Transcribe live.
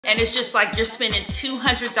And it's just like you're spending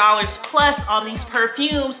 $200 plus on these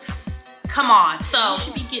perfumes. Come on. So you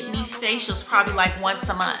should be getting these facials probably like once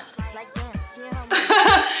a month.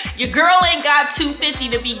 Your girl ain't got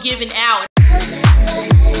 $250 to be giving out.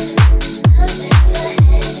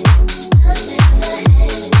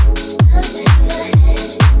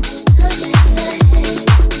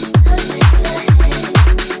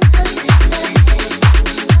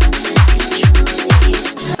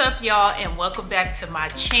 Y'all, and welcome back to my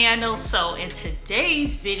channel. So in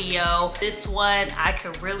today's video, this one I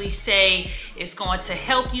could really say is going to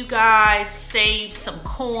help you guys save some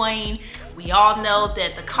coin. We all know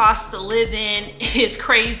that the cost of living is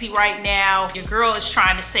crazy right now. Your girl is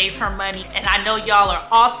trying to save her money, and I know y'all are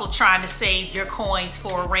also trying to save your coins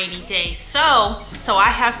for a rainy day. So I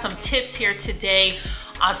have some tips here today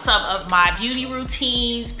on some of my beauty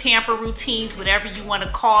routines, pamper routines, whatever you want to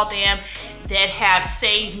call them, that have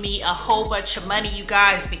saved me a whole bunch of money, you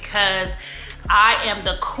guys, because I am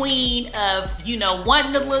the queen of, you know,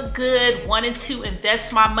 wanting to look good, wanting to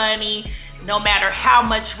invest my money, no matter how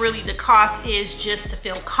much really the cost is, just to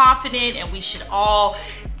feel confident. And we should all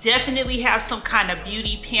definitely have some kind of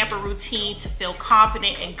beauty pamper routine to feel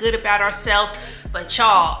confident and good about ourselves. But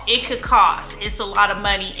y'all, it could cost. It's a lot of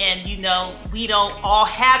money, and you know, we don't all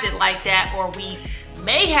have it like that, or we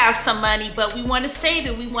may have some money, but we want to save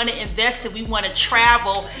it, we want to invest it, we want to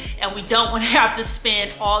travel, and we don't want to have to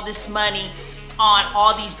spend all this money on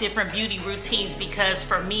all these different beauty routines, because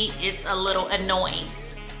for me, it's a little annoying.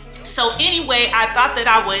 So anyway, I thought that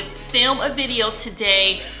I would film a video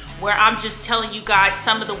today where I'm just telling you guys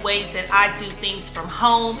some of the ways that I do things from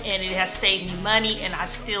home, and it has saved me money, and I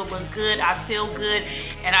still look good, I feel good,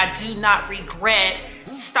 and I do not regret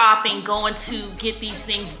stopping going to get these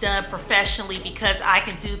things done professionally, because I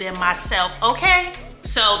can do them myself, okay?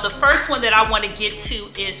 So the first one that I want to get to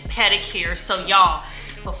is pedicure. So y'all,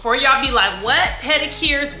 before y'all be like, what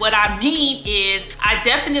pedicures? What I mean is, I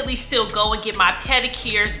definitely still go and get my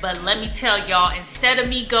pedicures, but let me tell y'all, instead of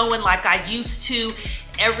me going like I used to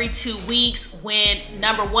every 2 weeks, when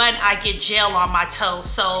number one, I get gel on my toes.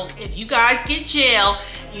 So if you guys get gel,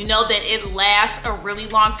 you know that it lasts a really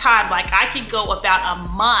long time. Like I could go about a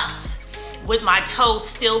month with my toes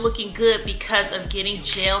still looking good because of getting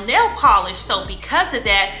gel nail polish. So because of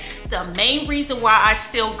that, the main reason why I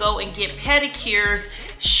still go and get pedicures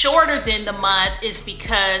shorter than the month is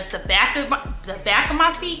because the back of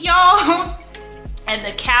my feet, y'all, and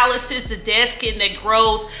the calluses, the dead skin that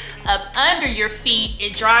grows up under your feet,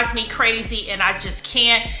 it drives me crazy, and I just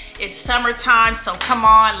can't. It's summertime, so come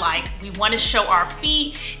on, like, we want to show our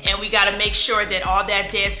feet, and we got to make sure that all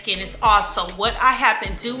that dead skin is off. So what I have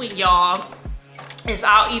been doing, y'all, is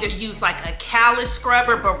I'll either use like a callus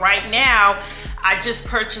scrubber, but right now I just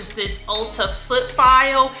purchased this Ulta foot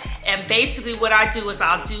file, and basically what I do is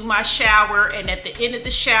I'll do my shower, and at the end of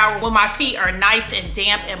the shower, when my feet are nice and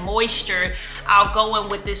damp and moisture, I'll go in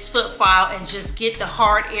with this foot file and just get the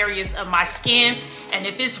hard areas of my skin. And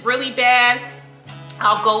if it's really bad,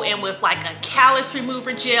 I'll go in with like a callus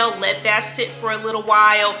remover gel, let that sit for a little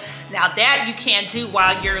while. Now that you can't do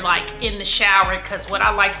while you're like in the shower, because what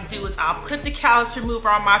I like to do is I'll put the callus remover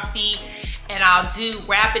on my feet, and I'll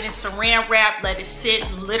wrap it in saran wrap, let it sit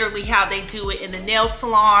literally how they do it in the nail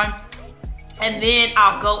salon. And then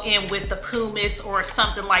I'll go in with the pumice or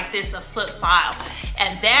something like this, a foot file.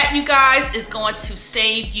 And that, you guys, is going to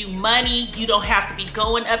save you money. You don't have to be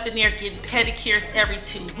going up in there getting pedicures every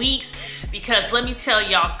 2 weeks, because let me tell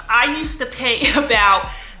y'all, I used to pay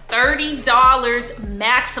about $30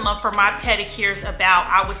 maximum for my pedicures about,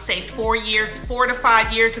 I would say 4 to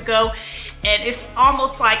 5 years ago. And it's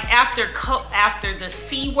almost like after the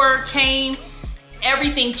C word came,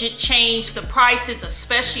 everything just changed. The prices,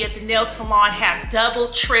 especially at the nail salon, have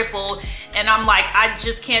doubled, tripled, and I'm like, I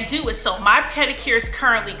just can't do it. So my pedicures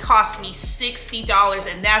currently cost me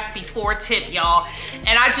 $60, and that's before tip, y'all.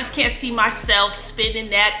 And I just can't see myself spending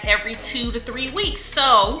that every 2 to 3 weeks.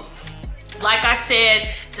 So like I said,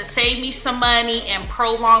 to save me some money and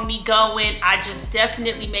prolong me going, I just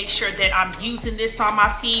definitely make sure that I'm using this on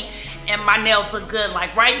my feet and my nails look good.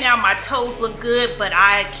 Like right now, my toes look good, but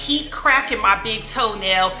I keep cracking my big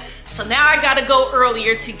toenail. So now I gotta go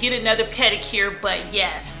earlier to get another pedicure. But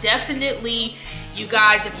yes, definitely, you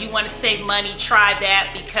guys, if you want to save money, try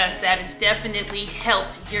that, because that has definitely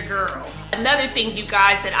helped your girl. Another thing, you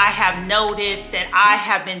guys, that I have noticed that I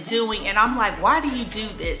have been doing, and I'm like, why do you do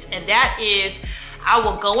this? And that is, I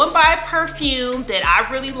will go and buy a perfume that I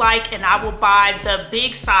really like, and I will buy the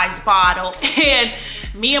big size bottle. And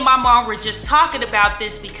me and my mom were just talking about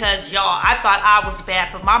this because, y'all, I thought I was bad,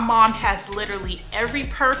 but my mom has literally every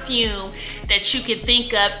perfume that you can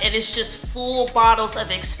think of, and it's just full bottles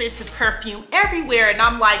of expensive perfume everywhere. And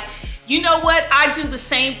I'm like, you know what? I do the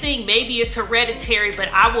same thing. Maybe it's hereditary, but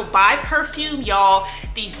I will buy perfume, y'all,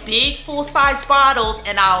 these big full-size bottles,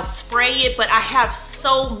 and I'll spray it. But I have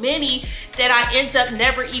so many that I end up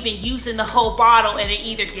never even using the whole bottle, and it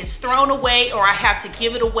either gets thrown away or I have to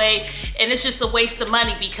give it away. And it's just a waste of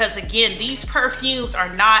money because, again, these perfumes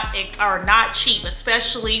are not cheap,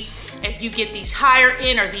 especially if you get these higher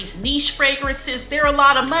end or these niche fragrances. They're a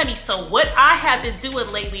lot of money. So what I have been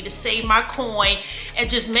doing lately to save my coin and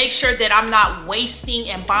just make sure that I'm not wasting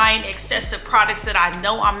and buying excessive products that I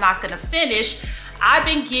know I'm not gonna finish, I've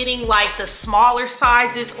been getting like the smaller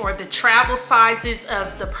sizes or the travel sizes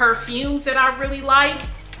of the perfumes that I really like.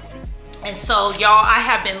 And so, y'all, I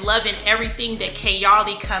have been loving everything that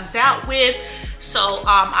Kayali comes out with. So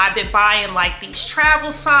I've been buying like these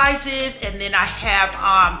travel sizes, and then I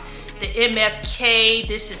have the MFK,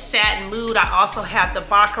 this is Satin Mood. I also have the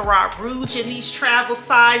Baccarat Rouge in these travel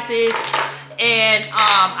sizes. And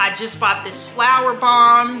I just bought this Flower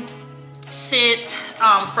Bomb scent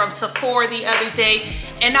from Sephora the other day.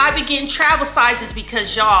 And I've been getting travel sizes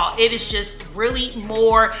because, y'all, it is just really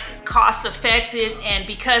more cost effective. And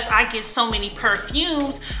because I get so many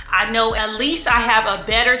perfumes, I know at least I have a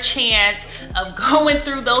better chance of going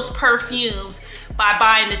through those perfumes by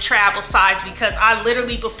buying the travel size, because I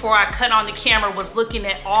literally, before I cut on the camera, was looking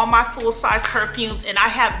at all my full-size perfumes, and I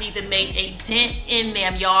haven't even made a dent in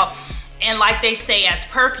them, y'all. And like they say, as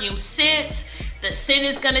perfume sits, the scent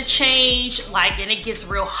is gonna change, and it gets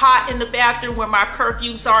real hot in the bathroom where my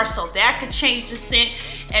perfumes are, so that could change the scent.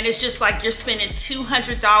 And it's just like you're spending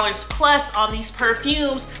 $200 plus on these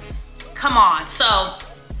perfumes. Come on. So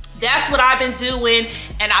that's what I've been doing,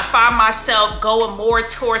 and I find myself going more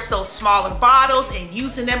towards those smaller bottles and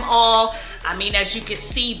using them all. I mean, as you can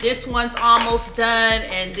see, this one's almost done,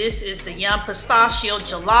 and this is the Yum Pistachio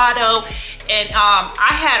Gelato. And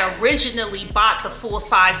I had originally bought the full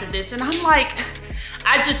size of this, and I'm like,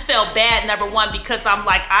 I just felt bad, number one, because I'm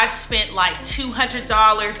like, I spent like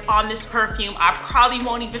 $200 on this perfume. I probably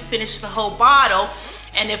won't even finish the whole bottle.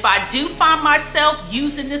 And if I do find myself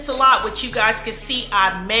using this a lot, which you guys can see,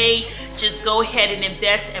 I may just go ahead and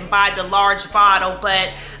invest and buy the large bottle. But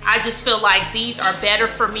I just feel like these are better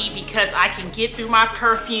for me because I can get through my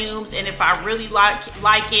perfumes, and if I really like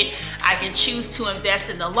it, I can choose to invest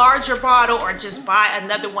in the larger bottle or just buy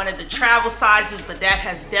another one of the travel sizes. But that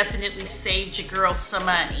has definitely saved your girls some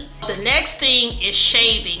money. The next thing is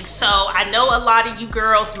shaving. So I know a lot of you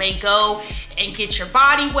girls may go and get your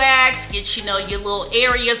body waxed, get, you know, your little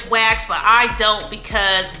areas waxed, but I don't,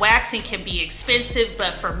 because waxing can be expensive,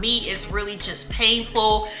 but for me it's really just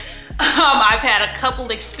painful. I've had a couple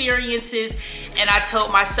experiences, and I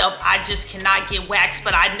told myself I just cannot get waxed.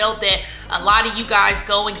 But I know that a lot of you guys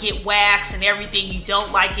go and get waxed and everything. You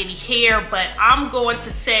don't like any hair, but I'm going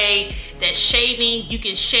to say that shaving, you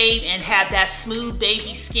can shave and have that smooth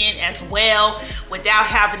baby skin as well without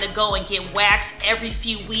having to go and get waxed every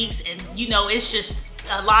few weeks. And you know, it's just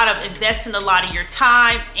a lot of investing a lot of your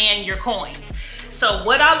time and your coins. So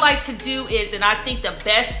what I like to do is, and I think the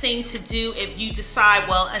best thing to do if you decide,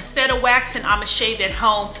 well, instead of waxing, I'm gonna shave at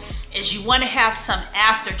home, is you wanna have some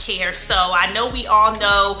aftercare. So I know we all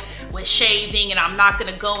know with shaving, and I'm not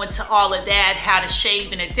gonna go into all of that, how to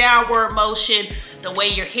shave in a downward motion, the way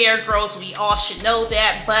your hair grows, we all should know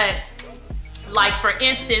that. But like, for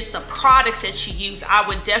instance, the products that you use, I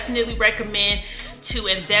would definitely recommend to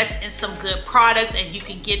invest in some good products, and you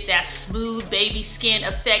can get that smooth baby skin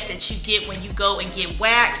effect that you get when you go and get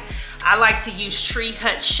waxed. I like to use Tree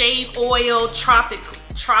Hut Shave Oil. Tropic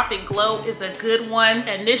Glow is a good one,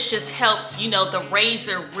 and this just helps, you know, the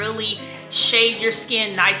razor really shave your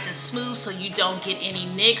skin nice and smooth so you don't get any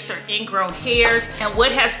nicks or ingrown hairs. And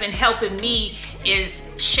what has been helping me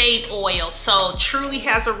is shave oil. So Truly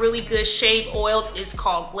has a really good shave oil. It's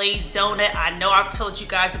called Glazed Donut. I know I've told you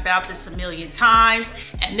guys about this a million times,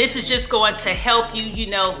 and this is just going to help you, you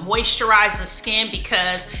know, moisturize the skin,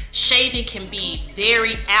 because shaving can be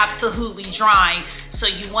very absolutely drying. So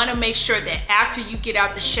you want to make sure that after you get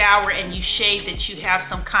out the shower and you shave, that you have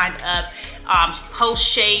some kind of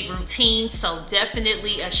post-shave routine. So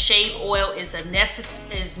definitely a shave oil is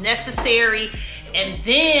necessary. And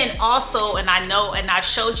then also, and I know, and I've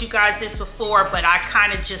showed you guys this before, but I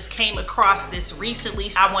kind of just came across this recently,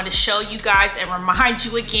 so I want to show you guys and remind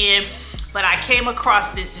you again. But I came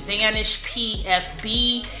across this Vanish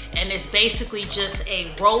PFB, and it's basically just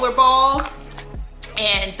a roller ball.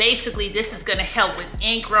 And basically this is gonna help with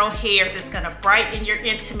ingrown hairs. It's gonna brighten your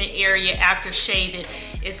intimate area after shaving.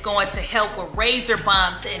 It's going to help with razor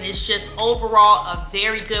bumps, and it's just overall a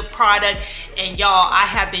very good product. And y'all, I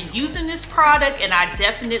have been using this product and I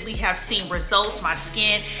definitely have seen results. My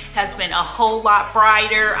skin has been a whole lot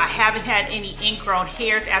brighter. I haven't had any ingrown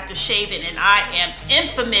hairs after shaving, and I am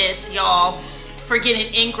infamous, y'all, for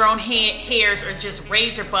getting ingrown hairs or just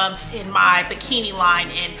razor bumps in my bikini line.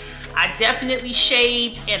 And I definitely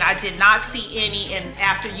shaved and I did not see any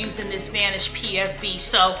after using this Vanish PFB.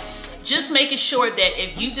 So just making sure that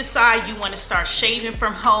if you decide you want to start shaving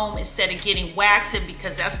from home instead of getting waxing,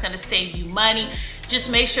 because that's going to save you money, just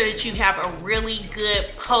make sure that you have a really good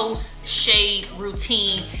post-shave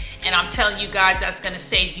routine. And I'm telling you guys, that's going to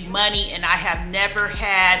save you money. And I have never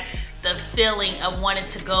had the feeling of wanting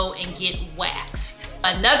to go and get waxed.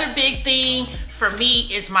 Another big thing for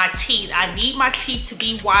me is my teeth. I need my teeth to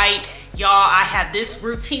be white. Y'all, I have this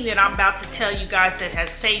routine that I'm about to tell you guys that has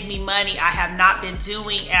saved me money. I have not been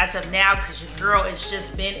doing as of now because your girl has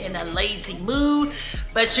just been in a lazy mood,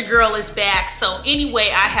 but your girl is back. So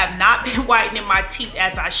anyway, I have not been whitening my teeth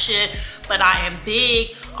as I should, but I am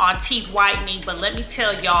big on teeth whitening. But let me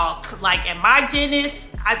tell y'all, like at my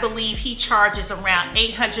dentist, I believe he charges around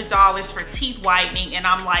 $800 for teeth whitening, and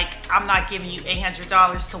I'm like, I'm not giving you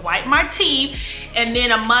 $800 to whiten my teeth, and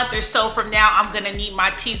then a month or so from now I'm gonna need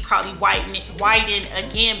my teeth probably whiten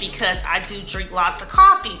again because I do drink lots of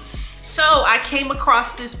coffee. So I came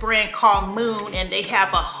across this brand called Moon, and they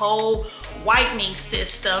have a whole whitening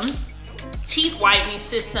system, teeth whitening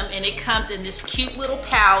system, and it comes in this cute little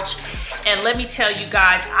pouch. And let me tell you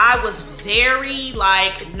guys, I was very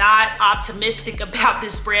not optimistic about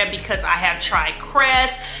this brand because I have tried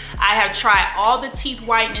Crest, I have tried all the teeth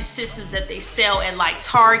whitening systems that they sell at like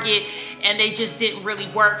Target, and they just didn't really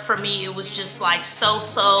work for me. It was just like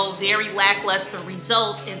so very lackluster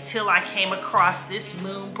results until I came across this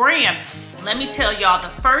Moon brand. Let me tell y'all, the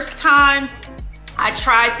first time I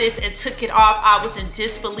tried this and took it off, I was in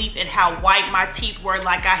disbelief at how white my teeth were,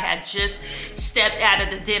 like I had just stepped out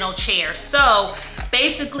of the dental chair. So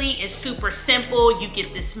basically it's super simple. You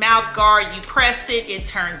get this mouth guard, you press it, it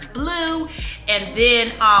turns blue, and then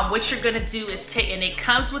what you're gonna do is take, and it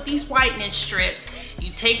comes with these whitening strips.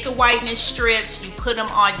 You take the whitening strips, you put them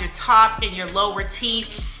on your top and your lower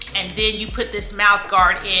teeth, and then you put this mouth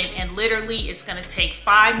guard in, and literally it's gonna take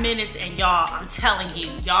 5 minutes, and y'all, I'm telling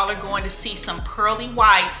you, y'all are going to see some pearly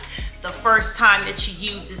whites the first time that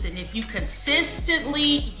you use this. And if you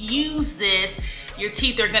consistently use this, your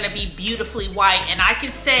teeth are gonna be beautifully white. And I can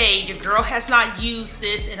say your girl has not used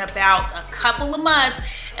this in about a couple of months,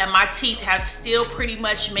 and my teeth have still pretty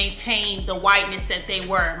much maintained the whiteness that they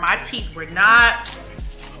were. My teeth were not,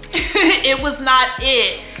 it was not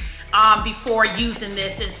it. Before using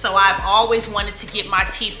this, and so I've always wanted to get my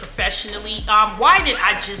teeth professionally whitened.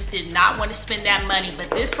 I just did not want to spend that money, but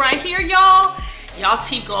this right here, y'all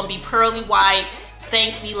teeth gonna be pearly white.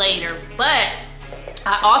 Thank me later. But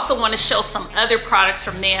I also want to show some other products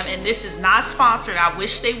from them, and this is not sponsored. I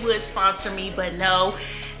wish they would sponsor me, but no,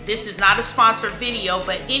 this is not a sponsored video.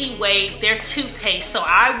 But anyway, their toothpaste. So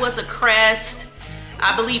I was a Crest,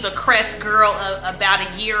 I believe a Crest girl about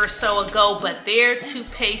a year or so ago, but their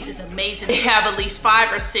toothpaste is amazing. They have at least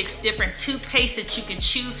 5 or 6 different toothpastes that you can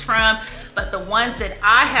choose from, but the ones that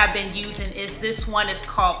I have been using is this one. Is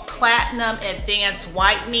called Platinum Advanced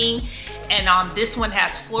Whitening, and this one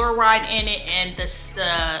has fluoride in it, and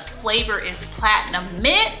the flavor is Platinum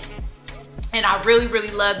Mint. And I really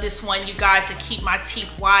love this one, you guys, to keep my teeth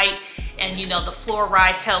white. And you know, the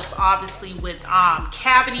fluoride helps obviously with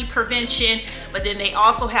cavity prevention, but then they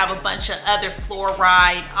also have a bunch of other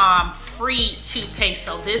fluoride free toothpaste.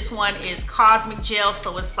 So this one is Cosmic Gel,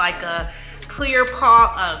 so it's like a clear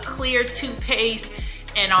toothpaste.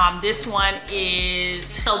 And this one is,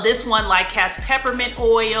 so this one like has peppermint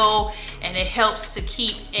oil, and it helps to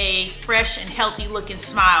keep a fresh and healthy looking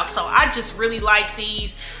smile. So I just really like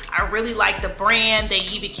these. I really like the brand. They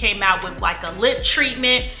even came out with like a lip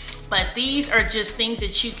treatment. But these are just things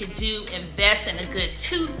that you can do. Invest in a good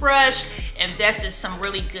toothbrush, invest in some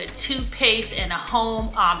really good toothpaste, and a home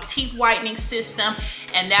teeth whitening system.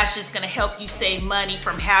 And that's just gonna help you save money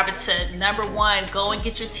from having to, number one, go and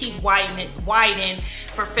get your teeth whitened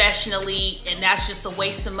professionally. And that's just a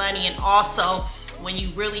waste of money. And also, when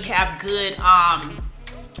you really have good,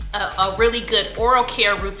 a really good oral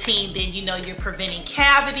care routine, then you know you're preventing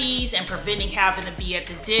cavities and preventing having to be at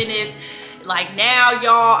the dentist. Like now,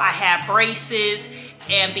 y'all, I have braces,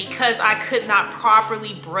 and because I could not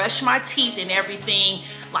properly brush my teeth and everything,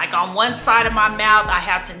 like on one side of my mouth, I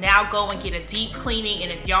have to now go and get a deep cleaning.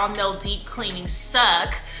 And if y'all know, deep cleanings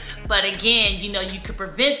suck. But again, you know, you could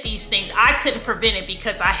prevent these things. I couldn't prevent it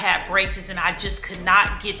because I had braces and I just could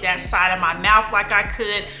not get that side of my mouth like I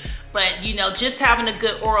could. But you know, just having a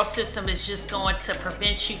good oral system is just going to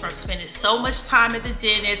prevent you from spending so much time at the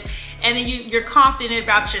dentist, and then you're confident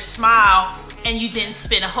about your smile and you didn't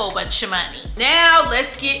spend a whole bunch of money. Now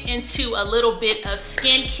let's get into a little bit of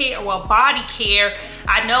skincare, well, body care.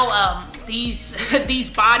 I know these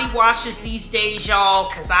body washes these days, y'all,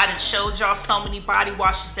 because I done showed y'all so many body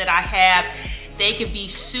washes that I have, they can be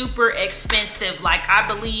super expensive. Like I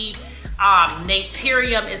believe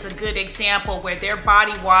Naturium is a good example where their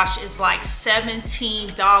body wash is like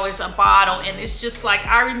 $17 a bottle, and it's just like,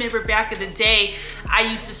 I remember back in the day I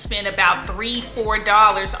used to spend about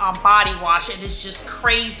 $3–4 on body wash, and it's just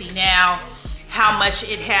crazy now how much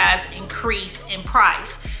it has increased in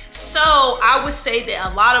price. So I would say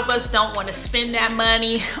that a lot of us don't want to spend that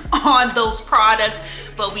money on those products,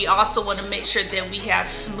 but we also want to make sure that we have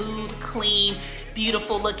smooth, clean,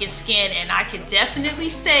 beautiful looking skin. And I can definitely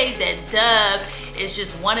say that Dove is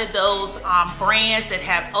just one of those brands that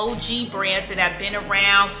have OG brands that have been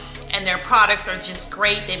around, and their products are just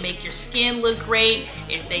great. They make your skin look great.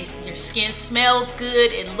 Your skin smells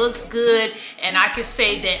good, it looks good. And I can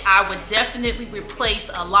say that I would definitely replace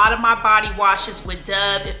a lot of my body washes with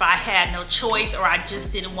Dove if I had no choice, or I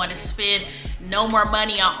just didn't want to spend no more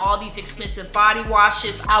money on all these expensive body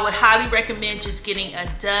washes. I would highly recommend just getting a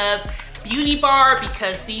Dove beauty bar,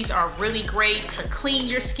 because these are really great to clean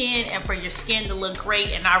your skin and for your skin to look great.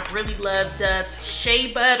 And I really love Dove's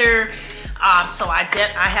shea butter. So I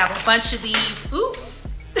have a bunch of these. Oops.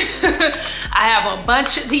 I have a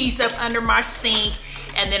bunch of these up under my sink.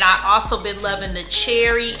 And then I also been loving the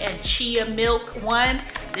cherry and chia milk one.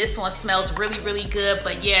 This one smells really, really good.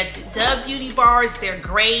 But yeah, Dove beauty bars, they're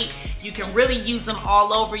great. You can really use them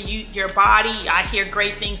all over your body. I hear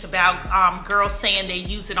great things about girls saying they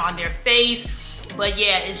use it on their face. But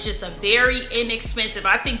yeah, it's just a very inexpensive.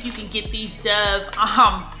 I think you can get these Dove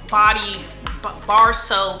body bar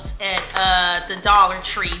soaps at the Dollar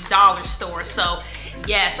Tree, dollar store. So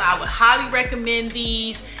yes, I would highly recommend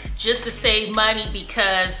these just to save money,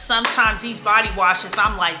 because sometimes these body washes,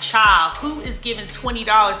 I'm like, child, who is giving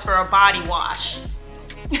 $20 for a body wash?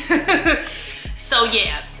 So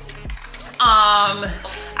yeah.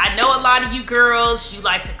 I know a lot of you girls, you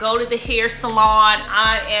like to go to the hair salon.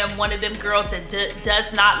 I am one of them girls that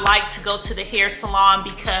does not like to go to the hair salon,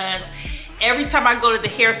 because every time I go to the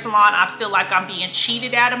hair salon, I feel like I'm being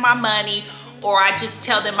cheated out of my money, or I just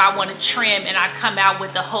tell them I want to trim and I come out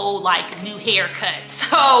with a whole like new haircut.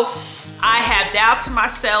 So I have vowed to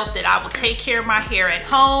myself that I will take care of my hair at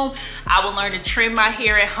home. I will learn to trim my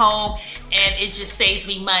hair at home, and it just saves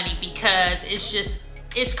me money, because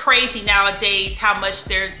it's crazy nowadays how much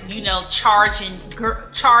they're, you know, charging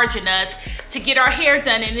us to get our hair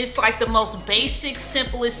done. And it's like the most basic,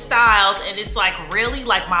 simplest styles. And it's like, really,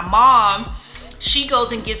 like my mom, she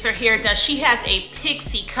goes and gets her hair done. She has a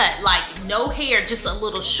pixie cut, like no hair, just a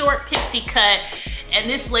little short pixie cut. And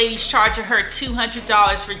this lady's charging her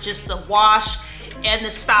 $200 for just the wash and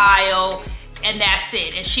the style, and that's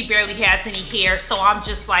it. And she barely has any hair. So I'm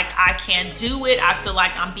just like, I can't do it. I feel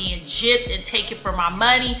like I'm being gypped and taken for my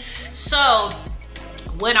money. So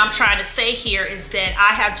what I'm trying to say here is that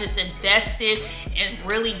I have just invested in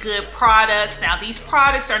really good products. Now these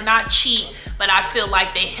products are not cheap, but I feel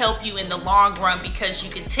like they help you in the long run, because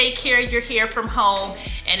you can take care of your hair from home.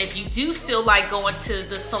 And if you do still like going to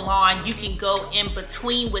the salon, you can go in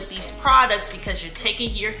between with these products, because you're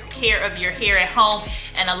taking care of your hair at home.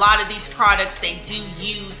 And a lot of these products they do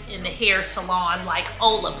use in the hair salon, like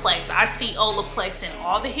Olaplex. I see Olaplex in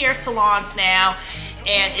all the hair salons now,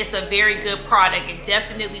 and it's a very good product. It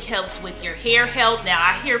definitely helps with your hair health. Now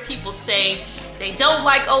I hear people say they don't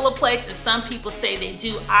like Olaplex, and some people say they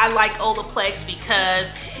do. I like Olaplex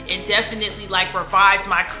because it definitely like revives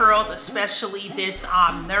my curls, especially this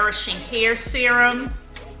nourishing hair serum.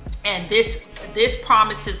 And this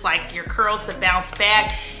promises like your curls to bounce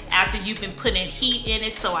back after you've been putting heat in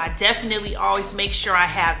it. So I definitely always make sure I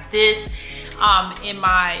have this in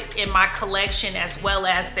my collection, as well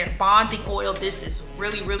as their bonding oil. This is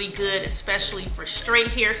really, really good, especially for straight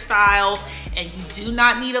hairstyles, and you do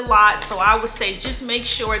not need a lot. So I would say just make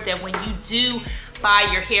sure that when you do buy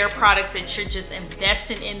your hair products that you're just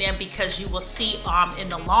investing in them, because you will see in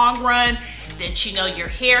the long run that, you know, your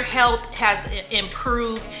hair health has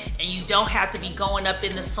improved, and you don't have to be going up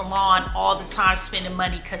in the salon all the time spending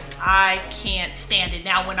money, because I can't stand it.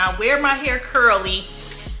 Now when I wear my hair curly,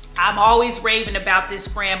 I'm always raving about this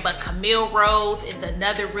brand, but Camille Rose is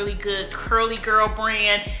another really good curly girl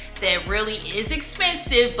brand. that really is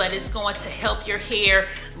expensive, but it's going to help your hair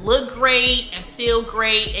look great and feel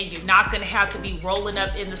great, and you're not going to have to be rolling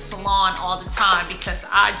up in the salon all the time, because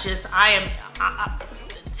I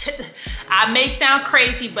may sound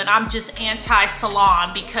crazy, but I'm just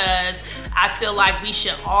anti-salon, because I feel like we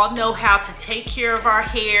should all know how to take care of our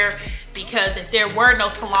hair, because if there were no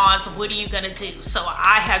salons, what are you gonna do? So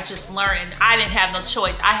I have just learned, and I didn't have no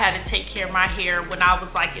choice. I had to take care of my hair when I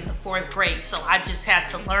was like in the 4th grade. So I just had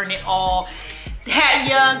to learn it all that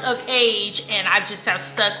young of age, and I just have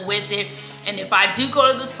stuck with it. And if I do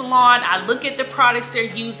go to the salon, I look at the products they're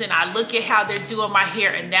using, I look at how they're doing my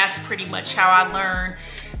hair, and that's pretty much how I learned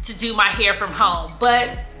to do my hair from home. But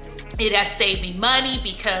it has saved me money,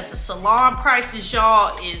 because the salon prices,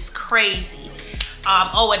 y'all, is crazy.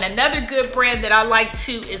 Oh, and another good brand that I like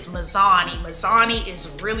too is Mizani. Mizani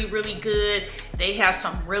is really, really good. They have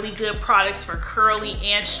some really good products for curly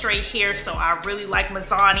and straight hair, so I really like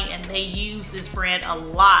Mizani, and they use this brand a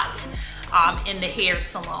lot in the hair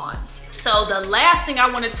salons. So the last thing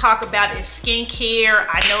I want to talk about is skincare.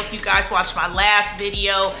 I know if you guys watched my last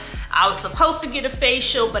video, I was supposed to get a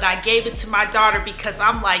facial, but I gave it to my daughter, because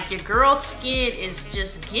I'm like, your girl's skin is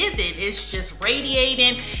just giving, it's just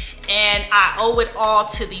radiating, and I owe it all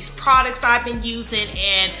to these products I've been using.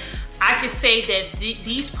 And I can say that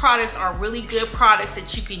these products are really good products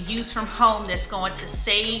that you can use from home, that's going to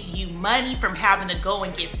save you money from having to go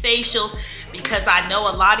and get facials, because I know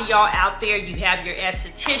a lot of y'all out there, you have your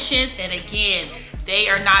estheticians, and again, they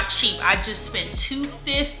are not cheap. I just spent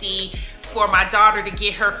 $250 for my daughter to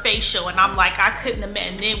get her facial, and I'm like, I couldn't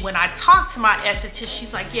imagine. And then when I talked to my esthetician,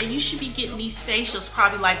 she's like, yeah, you should be getting these facials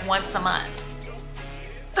probably like once a month.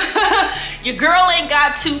 Your girl ain't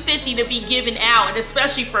got $250 to be giving out, and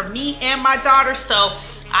especially for me and my daughter. So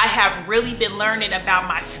I have really been learning about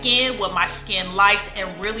my skin, what my skin likes, and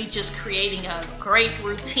really just creating a great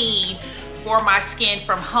routine for my skin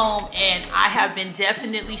from home, and I have been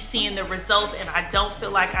definitely seeing the results, and I don't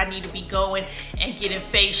feel like I need to be going and getting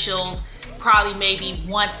facials probably maybe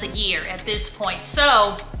once a year at this point.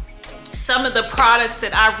 So some of the products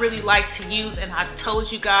that I really like to use, and I've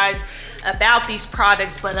told you guys about these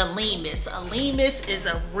products, but Alimus is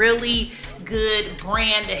a really good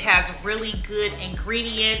brand that has really good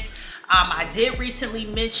ingredients. I did recently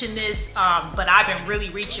mention this, but I've been really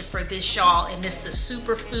reaching for this, y'all, and it's the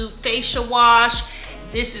Superfood Facial Wash.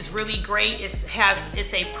 This is really great. It's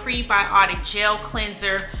a prebiotic gel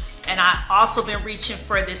cleanser. And I also been reaching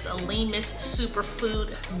for this Alimus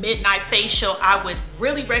Superfood Midnight Facial. I would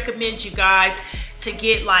really recommend you guys to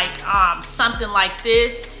get like something like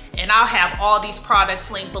this. And I'll have all these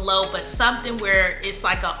products linked below, but something where it's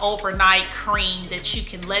like an overnight cream that you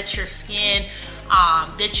can let your skin,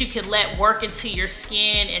 that you can let work into your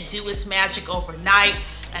skin and do its magic overnight.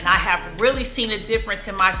 And I have really seen a difference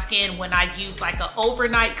in my skin when I use like an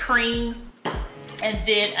overnight cream. And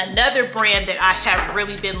then another brand that I have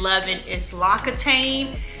really been loving is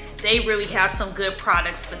L'Occitane. They really have some good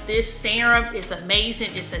products, but this serum is amazing.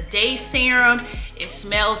 It's a day serum. It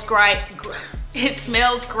smells great. It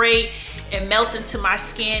smells great. It melts into my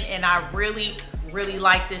skin, and I really, really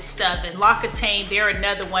like this stuff. And L'Occitane, they're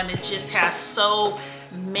another one that just has so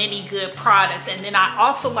many good products. And then I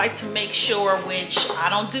also like to make sure, which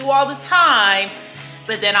I don't do all the time,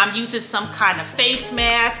 but then I'm using some kind of face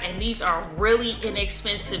mask, and these are really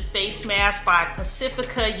inexpensive face masks by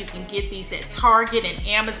Pacifica. You can get these at Target and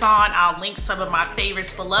Amazon. I'll link some of my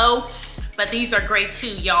favorites below, but these are great too,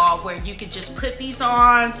 y'all, where you can just put these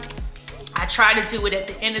on. I try to do it at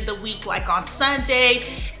the end of the week, like on Sunday,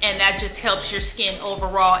 and that just helps your skin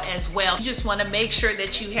overall as well. You just want to make sure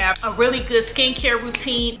that you have a really good skincare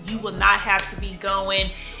routine. You will not have to be going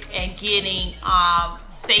and getting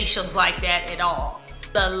facials like that at all.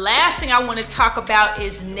 The last thing I want to talk about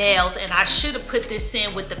is nails, and I should have put this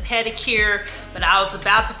in with the pedicure, but I was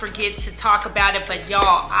about to forget to talk about it. But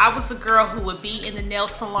y'all, I was a girl who would be in the nail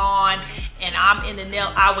salon, and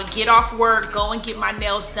I would get off work, go and get my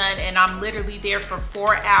nails done, and I'm literally there for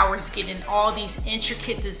 4 hours getting all these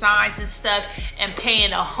intricate designs and stuff and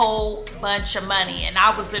paying a whole bunch of money. And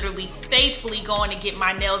I was literally faithfully going to get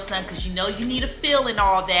my nails done, because you know you need a feel and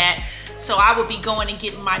all that. So I would be going and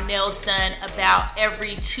getting my nails done about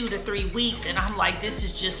every 2 to 3 weeks, and I'm like, this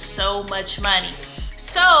is just so much money.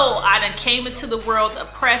 So I done came into the world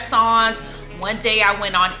of press-ons. One day I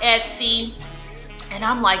went on Etsy, and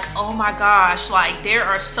I'm like, oh my gosh, like there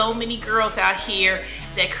are so many girls out here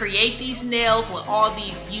that create these nails with all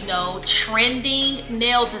these, you know, trending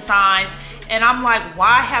nail designs. And I'm like,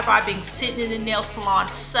 why have I been sitting in the nail salon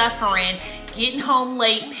suffering getting home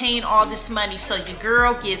late, paying all this money. So your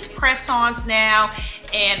girl gets press-ons now,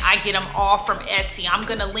 and I get them all from Etsy. I'm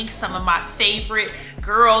gonna link some of my favorite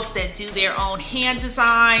girls that do their own hand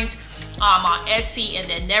designs on Etsy, and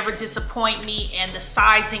they never disappoint me, and the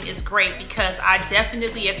sizing is great because I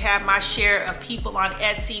definitely have had my share of people on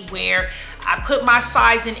Etsy where I put my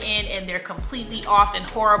sizing in and they're completely off and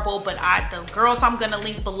horrible, but the girls I'm gonna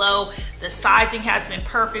link below, the sizing has been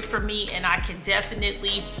perfect for me, and I can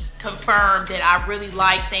definitely confirm that I really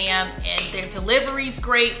like them, and their delivery's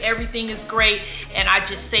great, everything is great, and I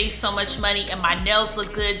just save so much money, and my nails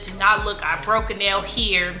look good. Do not look, I broke a nail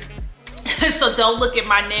here. So don't look at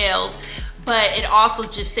my nails, but it also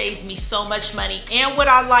just saves me so much money. And what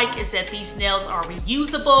I like is that these nails are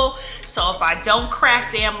reusable. So if I don't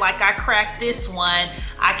crack them like I cracked this one,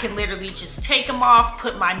 I can literally just take them off,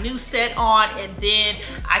 put my new set on, and then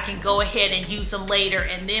I can go ahead and use them later.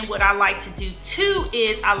 And then what I like to do too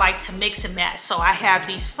is I like to mix and match. So I have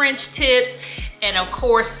these French tips, and of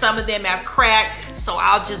course some of them have cracked, so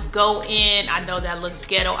I'll just go in, I know that looks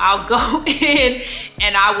ghetto, I'll go in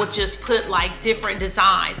and I will just put like different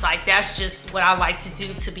designs. Like that's just what I like to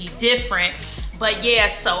do to be different. But yeah,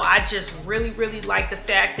 so I just really like the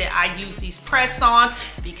fact that I use these press-ons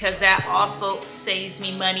because that also saves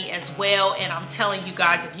me money as well. And I'm telling you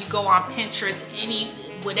guys, if you go on Pinterest,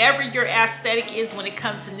 whatever your aesthetic is when it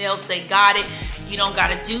comes to nails, they got it. You don't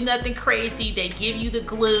gotta do nothing crazy. They give you the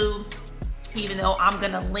glue, even though I'm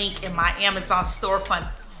gonna link in my Amazon storefront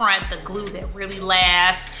the glue that really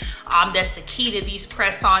lasts. That's the key to these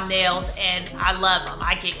press-on nails, and I love them.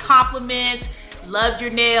 I get compliments. Love your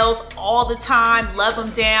nails all the time, love them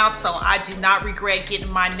down, so I do not regret getting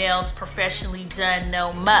my nails professionally done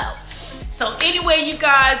no more. So anyway, you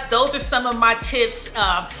guys, those are some of my tips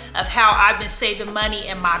of how I've been saving money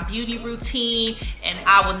in my beauty routine, and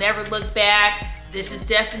I will never look back. This has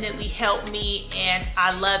definitely helped me and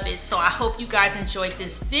I love it. So I hope you guys enjoyed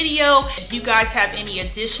this video. If you guys have any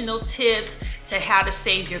additional tips to how to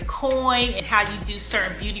save your coin and how you do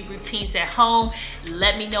certain beauty routines at home,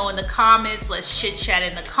 let me know in the comments. Let's chit chat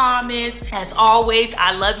in the comments. As always,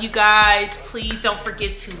 I love you guys. Please don't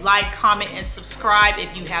forget to like, comment, and subscribe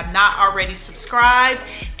if you have not already subscribed.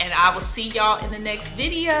 And I will see y'all in the next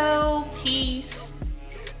video. Peace.